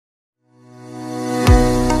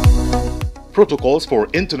Protocols for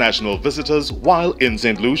international visitors while in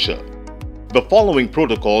St. Lucia. The following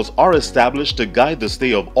protocols are established to guide the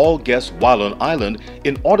stay of all guests while on island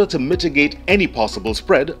in order to mitigate any possible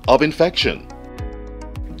spread of infection.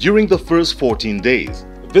 During the first 14 days,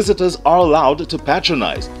 visitors are allowed to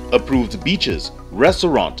patronize approved beaches,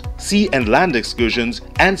 restaurant, sea and land excursions,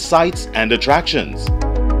 and sites and attractions.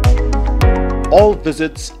 All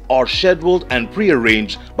visits are scheduled and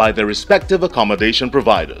pre-arranged by their respective accommodation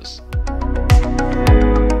providers.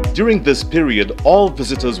 During this period, all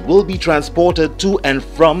visitors will be transported to and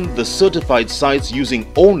from the certified sites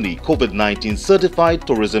using only COVID-19 certified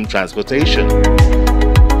tourism transportation.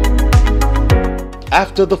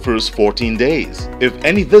 After the first 14 days, if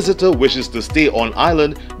any visitor wishes to stay on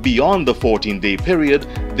island beyond the 14-day period,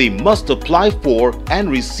 they must apply for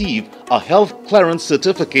and receive a health clearance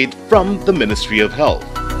certificate from the Ministry of Health.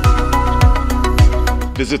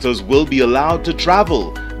 Visitors will be allowed to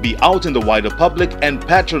travel, be out in the wider public and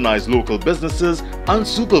patronize local businesses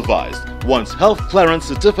unsupervised once health clearance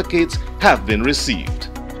certificates have been received.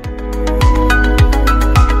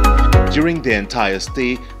 During their entire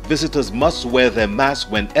stay, visitors must wear their masks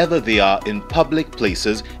whenever they are in public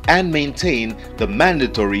places and maintain the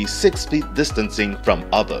mandatory 6 feet distancing from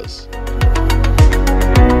others.